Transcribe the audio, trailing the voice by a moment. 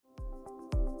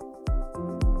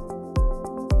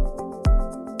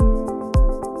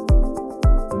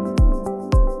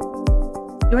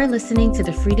You're listening to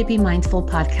the Free to Be Mindful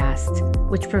podcast,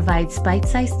 which provides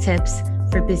bite-sized tips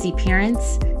for busy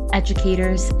parents,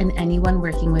 educators, and anyone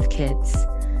working with kids.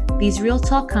 These real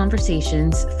talk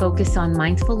conversations focus on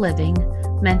mindful living,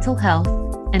 mental health,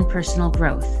 and personal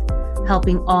growth,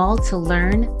 helping all to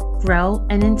learn, grow,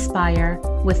 and inspire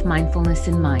with mindfulness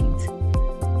in mind.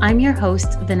 I'm your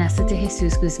host, Vanessa de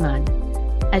Jesus Guzman,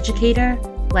 educator,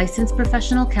 licensed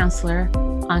professional counselor,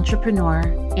 entrepreneur,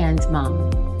 and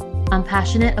mom. I'm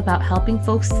passionate about helping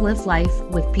folks live life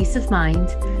with peace of mind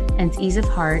and ease of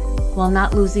heart while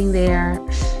not losing their,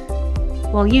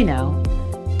 well, you know,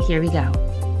 here we go.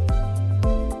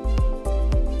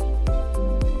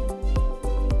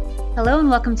 Hello and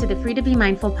welcome to the Free to Be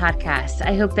Mindful podcast.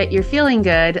 I hope that you're feeling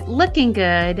good, looking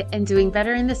good, and doing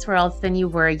better in this world than you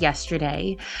were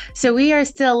yesterday. So we are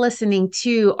still listening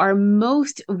to our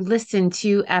most listened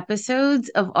to episodes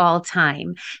of all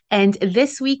time. And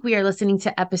this week we are listening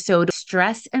to episode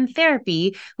Stress and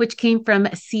Therapy, which came from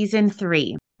season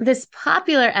 3. This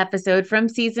popular episode from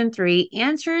season 3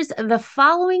 answers the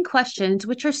following questions,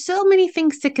 which are so many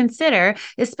things to consider,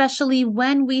 especially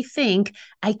when we think,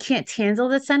 I can't handle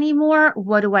this anymore.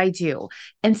 What do I do?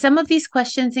 And some of these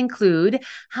questions include,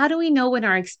 how do we know when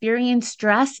our experienced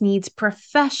stress needs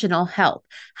professional help?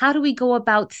 How do we go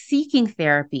about seeking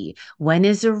therapy? When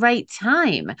is the right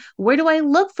time? Where do I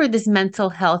look for this mental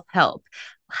health help?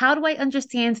 How do I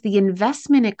understand the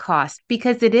investment it costs?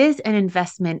 Because it is an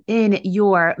investment in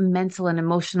your mental and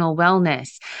emotional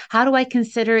wellness. How do I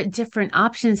consider different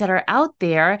options that are out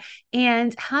there?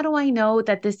 And how do I know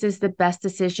that this is the best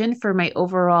decision for my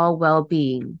overall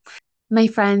well-being? My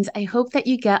friends, I hope that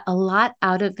you get a lot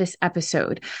out of this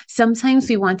episode. Sometimes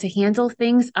we want to handle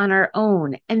things on our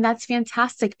own, and that's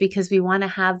fantastic because we want to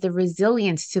have the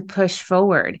resilience to push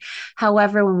forward.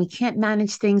 However, when we can't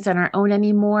manage things on our own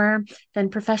anymore, then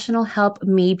professional help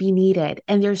may be needed.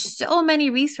 And there's so many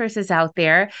resources out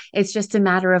there. It's just a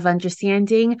matter of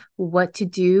understanding what to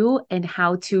do and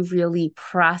how to really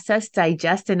process,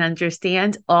 digest, and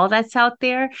understand all that's out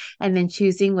there, and then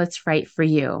choosing what's right for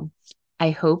you. I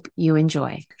hope you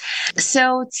enjoy.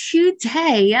 So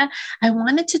today, I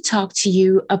wanted to talk to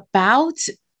you about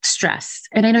stress.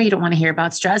 And I know you don't want to hear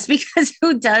about stress because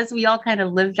who does? We all kind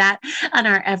of live that on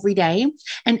our everyday.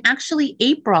 And actually,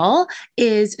 April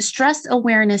is Stress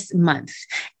Awareness Month.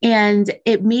 And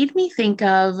it made me think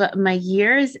of my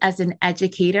years as an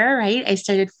educator, right? I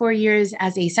started 4 years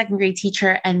as a second grade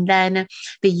teacher, and then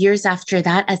the years after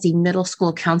that as a middle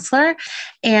school counselor.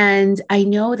 And I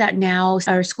know that now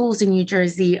our schools in New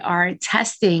Jersey are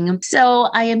testing. So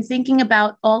I am thinking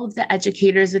about all of the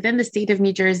educators within the state of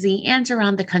New Jersey and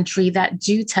around the country that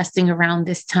do testing around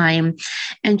this time,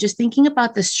 and just thinking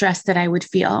about the stress that I would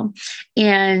feel.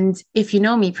 And if you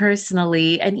know me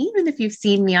personally, and even if you've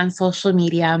seen me on social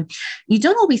media, you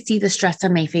don't always see the stress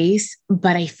on my face,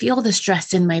 but I feel the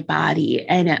stress in my body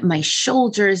and at my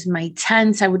shoulders, my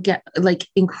tense. I would get like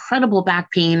incredible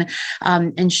back pain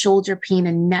and shoulder pain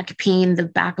and neck pain, the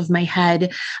back of my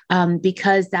head,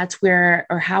 because that's where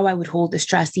or how I would hold the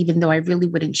stress, even though I really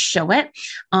wouldn't show it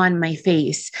on my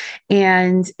face.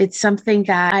 And it's something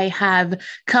that I have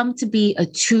come to be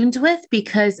attuned with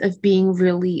because of being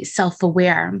really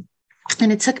self-aware.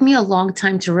 And it took me a long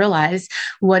time to realize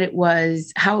what it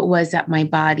was, how it was that my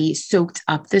body soaked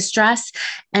up the stress,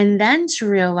 and then to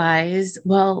realize,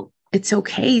 well, it's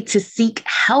okay to seek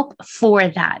help for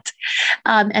that.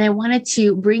 And I wanted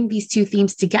to bring these two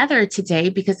themes together today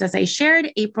because, as I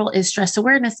shared, April is Stress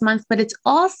Awareness Month, but it's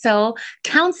also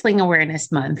Counseling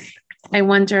Awareness Month. I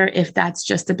wonder if that's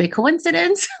just a big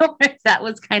coincidence or if that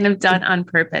was kind of done on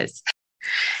purpose.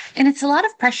 And it's a lot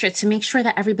of pressure to make sure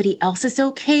that everybody else is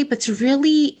okay, but to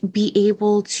really be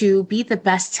able to be the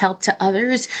best help to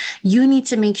others, you need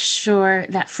to make sure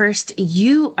that first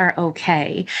you are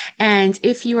okay. And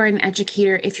if you are an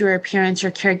educator, if you're a parent or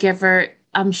caregiver,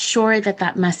 I'm sure that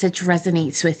that message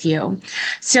resonates with you.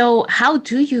 So how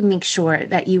do you make sure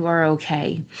that you are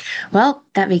okay? Well,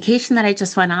 that vacation that I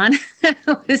just went on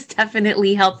was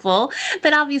definitely helpful,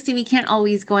 but obviously we can't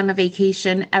always go on a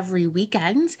vacation every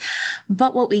weekend.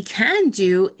 But what we can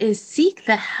do is seek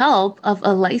the help of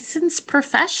a licensed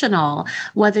professional,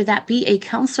 whether that be a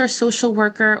counselor, social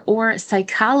worker, or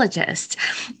psychologist.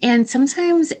 And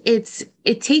sometimes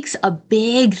it takes a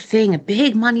big thing, a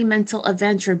big monumental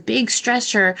event or big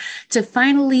stressor to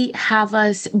finally have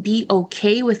us be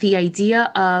okay with the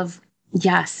idea of,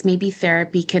 yes, maybe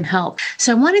therapy can help.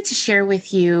 So I wanted to share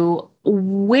with you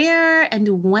where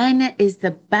and when is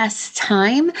the best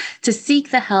time to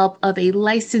seek the help of a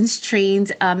licensed,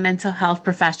 trained mental health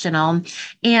professional.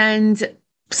 And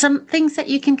some things that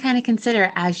you can kind of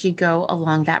consider as you go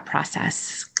along that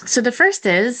process. So the first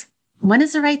is, when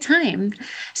is the right time?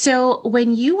 So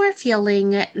when you are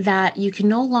feeling that you can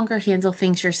no longer handle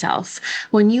things yourself,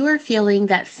 when you are feeling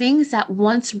that things that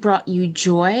once brought you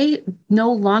joy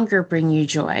no longer bring you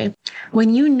joy,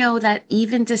 when you know that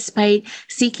even despite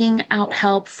seeking out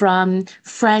help from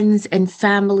friends and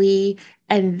family,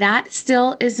 and that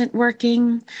still isn't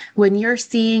working, when you're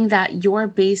seeing that your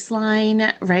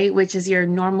baseline, right, which is your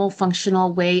normal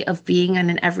functional way of being on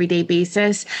an everyday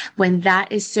basis, when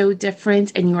that is so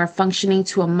different and you are functioning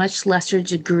to a much lesser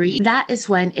degree, that is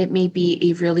when it may be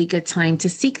a really good time to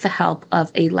seek the help of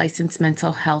a licensed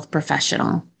mental health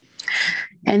professional.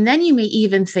 And then you may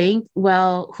even think,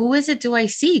 well, who is it do I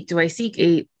seek? Do I seek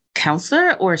a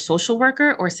counselor or a social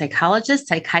worker or psychologist,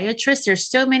 psychiatrist? There's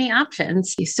so many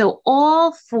options. So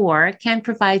all four can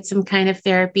provide some kind of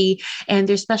therapy, and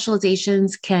their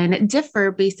specializations can differ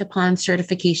based upon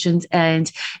certifications and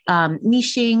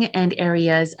niching and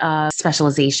areas of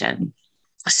specialization.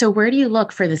 So where do you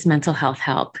look for this mental health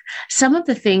help? Some of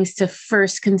the things to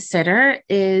first consider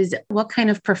is what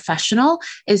kind of professional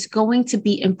is going to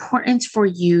be important for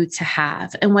you to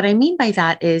have. And what I mean by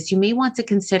that is you may want to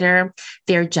consider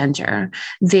their gender,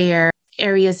 their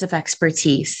areas of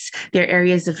expertise, their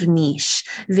areas of niche.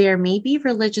 There may be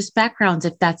religious backgrounds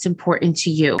if that's important to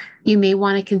you. You may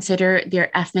want to consider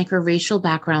their ethnic or racial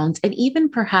backgrounds and even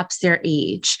perhaps their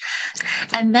age.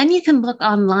 And then you can look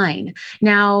online.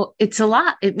 Now, it's a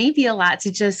lot. It may be a lot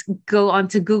to just go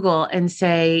onto Google and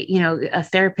say, a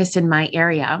therapist in my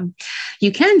area.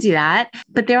 You can do that,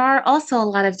 but there are also a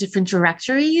lot of different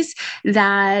directories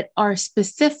that are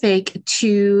specific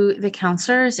to the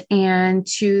counselors and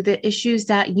to the issues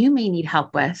that you may need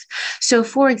help with. So,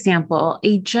 for example,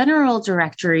 a general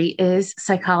directory is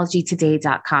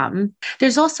psychologytoday.com.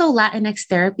 There's also Latinx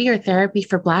therapy or therapy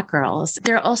for Black girls.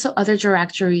 There are also other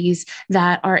directories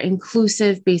that are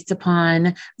inclusive based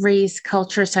upon race,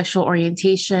 culture, sexual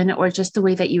orientation, or just the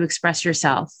way that you express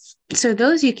yourself. So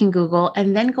those you can Google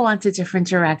and then go on to different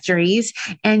directories.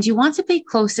 And you want to pay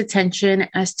close attention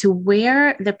as to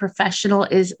where the professional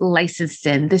is licensed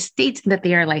in, the state that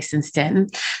they are licensed in.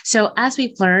 So as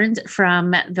we've learned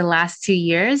from the last 2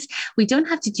 years, we don't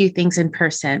have to do things in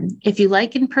person. If you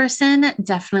like in person,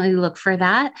 definitely look for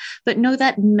that. But know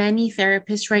that many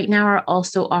therapists right now are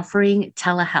also offering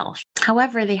telehealth.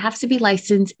 However, they have to be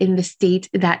licensed in the state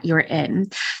that you're in.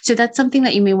 So that's something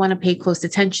that you may want to pay close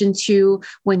attention to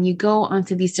when you go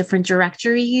onto these different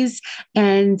directories.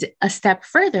 And a step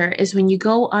further is when you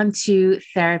go onto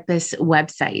therapist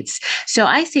websites. So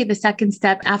I say the second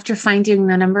step after finding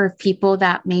the number of people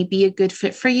that may be a good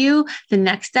fit for you, the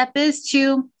next step is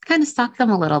to kind of stalk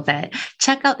them a little bit.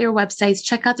 Check out their websites,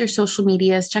 check out their social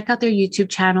medias, check out their YouTube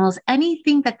channels,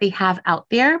 anything that they have out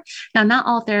there. Now, not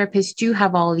all therapists do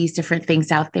have all of these different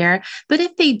things out there, but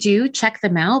if they do, check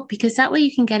them out because that way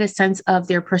you can get a sense of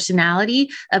their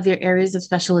personality, of their areas of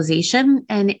specialization,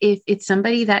 and if it's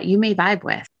somebody that you may vibe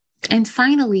with. And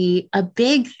finally, a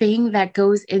big thing that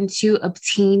goes into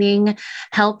obtaining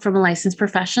help from a licensed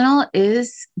professional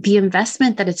is the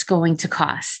investment that it's going to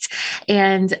cost.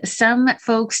 And some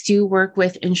folks do work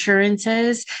with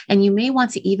insurances, and you may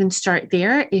want to even start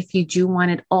there if you do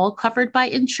want it all covered by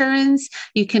insurance.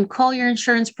 You can call your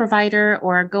insurance provider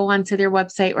or go onto their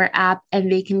website or app,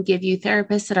 and they can give you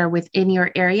therapists that are within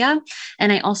your area.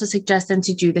 And I also suggest them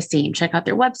to do the same. Check out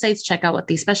their websites, check out what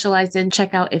they specialize in,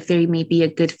 check out if they may be a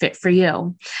good fit for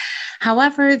you.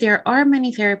 However, there are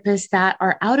many therapists that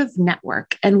are out of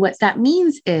network. And what that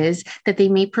means is that they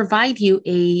may provide you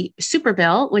a super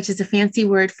bill, which is a fancy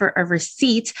word for a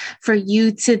receipt for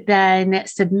you to then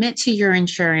submit to your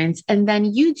insurance. And then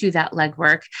you do that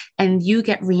legwork and you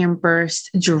get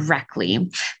reimbursed directly.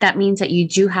 That means that you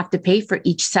do have to pay for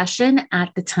each session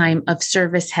at the time of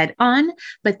service head on,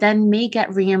 but then may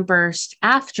get reimbursed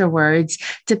afterwards,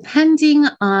 depending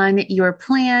on your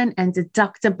plan and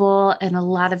deductible and a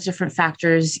lot of different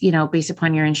factors, based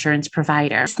upon your insurance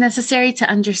provider. It's necessary to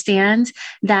understand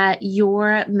that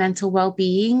your mental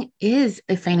well-being is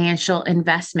a financial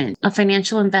investment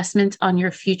on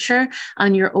your future,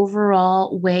 on your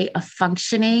overall way of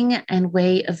functioning and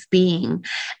way of being.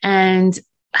 And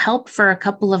help for a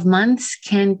couple of months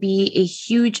can be a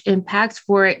huge impact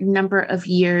for a number of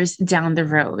years down the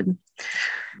road.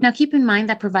 Now, keep in mind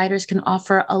that providers can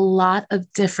offer a lot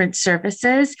of different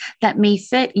services that may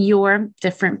fit your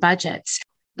different budgets.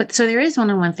 But so there is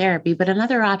one-on-one therapy, but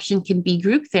another option can be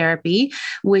group therapy,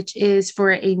 which is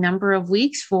for a number of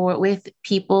weeks with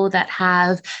people that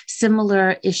have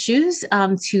similar issues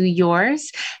to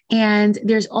yours. And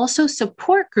there's also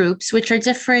support groups, which are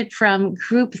different from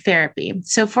group therapy.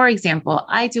 So for example,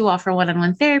 I do offer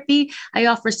one-on-one therapy. I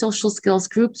offer social skills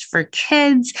groups for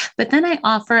kids, but then I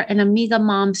offer an Amiga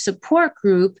Mom support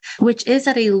group, which is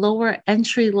at a lower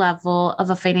entry level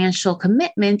of a financial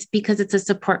commitment because it's a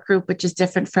support group, which is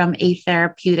different from a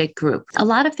therapeutic group. A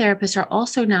lot of therapists are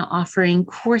also now offering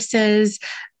courses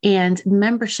and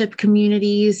membership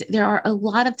communities. There are a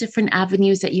lot of different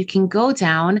avenues that you can go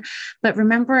down, but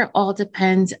remember, it all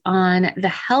depends on the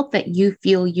help that you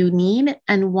feel you need.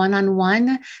 And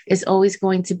one-on-one is always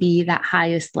going to be that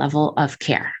highest level of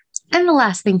care. And the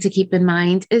last thing to keep in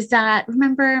mind is that,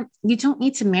 remember, you don't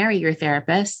need to marry your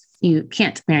therapist. You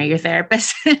can't marry your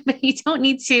therapist, but you don't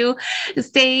need to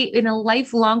stay in a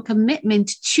lifelong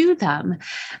commitment to them.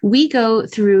 We go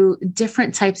through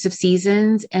different types of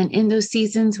seasons, and in those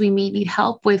seasons, we may need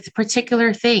help with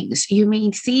particular things. You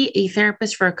may see a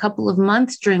therapist for a couple of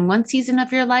months during one season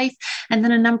of your life, and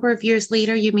then a number of years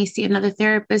later, you may see another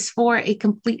therapist for a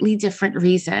completely different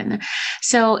reason.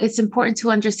 So it's important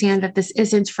to understand that this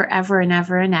isn't forever and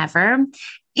ever and ever.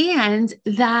 And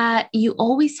that you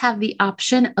always have the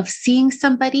option of seeing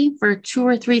somebody for 2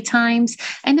 or 3 times.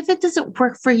 And if it doesn't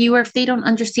work for you, or if they don't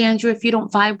understand you, if you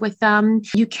don't vibe with them,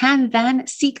 you can then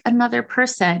seek another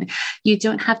person. You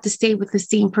don't have to stay with the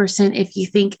same person if you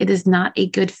think it is not a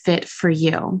good fit for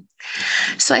you.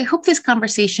 So I hope this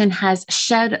conversation has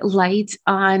shed light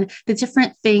on the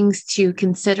different things to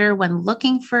consider when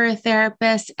looking for a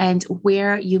therapist and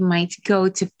where you might go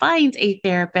to find a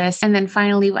therapist. And then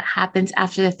finally, what happens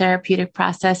after the therapeutic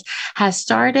process has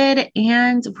started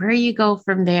and where you go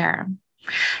from there.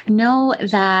 Know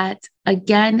that,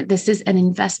 again, this is an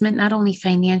investment, not only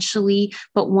financially,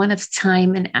 but one of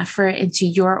time and effort into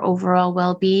your overall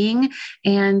well-being.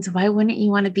 And why wouldn't you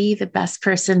want to be the best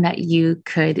person that you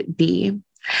could be?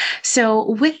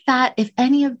 So with that, if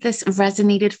any of this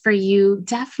resonated for you,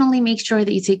 definitely make sure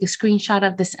that you take a screenshot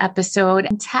of this episode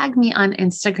and tag me on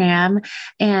Instagram,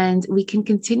 and we can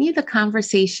continue the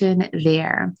conversation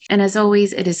there. And as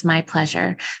always, it is my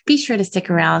pleasure. Be sure to stick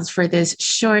around for this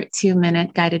short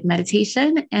 2-minute guided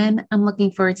meditation, and I'm looking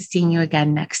forward to seeing you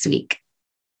again next week.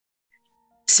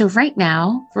 So right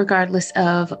now, regardless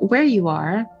of where you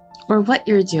are or what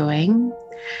you're doing,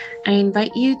 I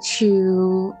invite you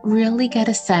to really get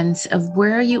a sense of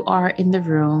where you are in the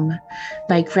room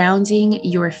by grounding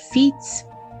your feet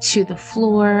to the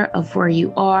floor of where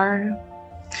you are,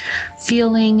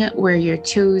 feeling where your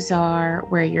toes are,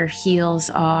 where your heels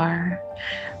are,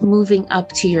 moving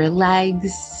up to your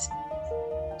legs,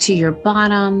 to your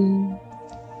bottom,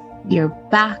 your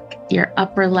back, your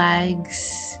upper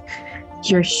legs,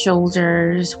 your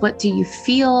shoulders. What do you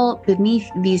feel beneath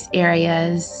these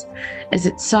areas? Is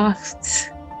it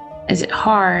soft? Is it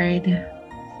hard?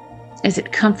 Is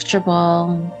it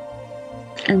comfortable?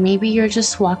 Or maybe you're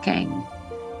just walking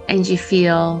and you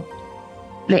feel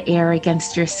the air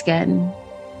against your skin.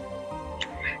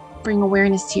 Bring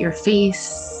awareness to your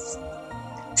face,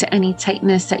 to any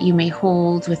tightness that you may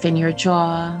hold within your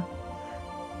jaw,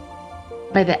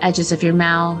 by the edges of your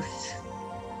mouth,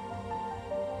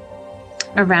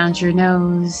 around your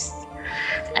nose,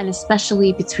 and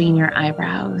especially between your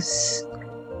eyebrows.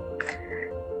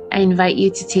 I invite you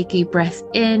to take a breath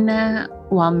in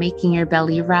while making your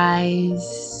belly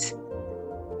rise,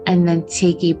 and then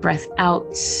take a breath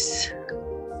out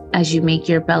as you make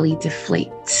your belly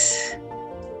deflate.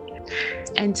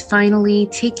 And finally,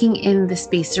 taking in the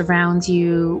space around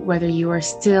you, whether you are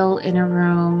still in a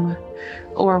room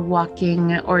or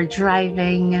walking or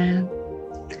driving,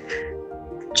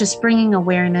 just bringing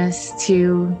awareness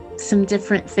to some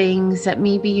different things that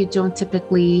maybe you don't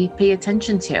typically pay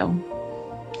attention to.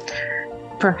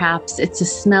 Perhaps it's the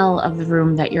smell of the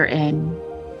room that you're in,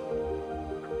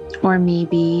 or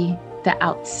maybe the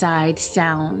outside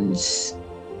sounds,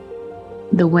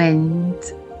 the wind,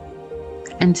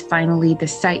 and finally the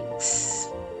sights.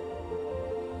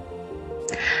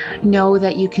 Know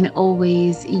that you can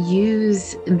always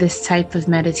use this type of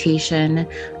meditation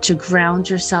to ground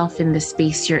yourself in the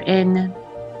space you're in,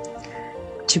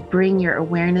 to bring your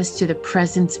awareness to the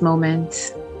present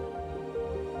moment,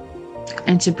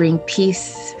 and to bring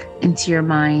peace into your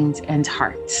mind and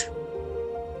heart.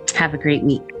 Have a great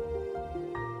week.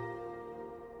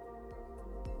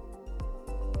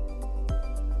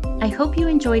 I hope you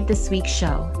enjoyed this week's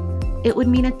show. It would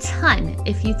mean a ton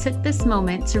if you took this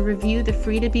moment to review the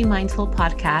Free to Be Mindful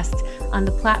podcast on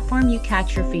the platform you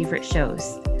catch your favorite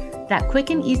shows. That quick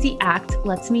and easy act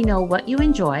lets me know what you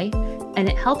enjoy, and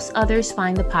it helps others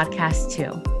find the podcast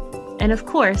too. And of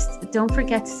course, don't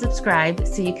forget to subscribe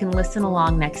so you can listen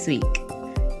along next week.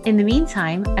 In the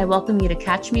meantime, I welcome you to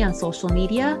catch me on social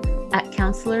media at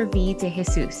Counselor V de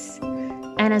Jesus.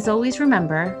 And as always,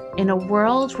 remember, in a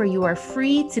world where you are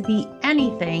free to be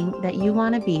anything that you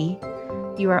want to be,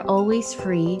 you are always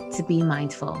free to be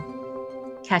mindful.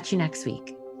 Catch you next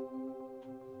week.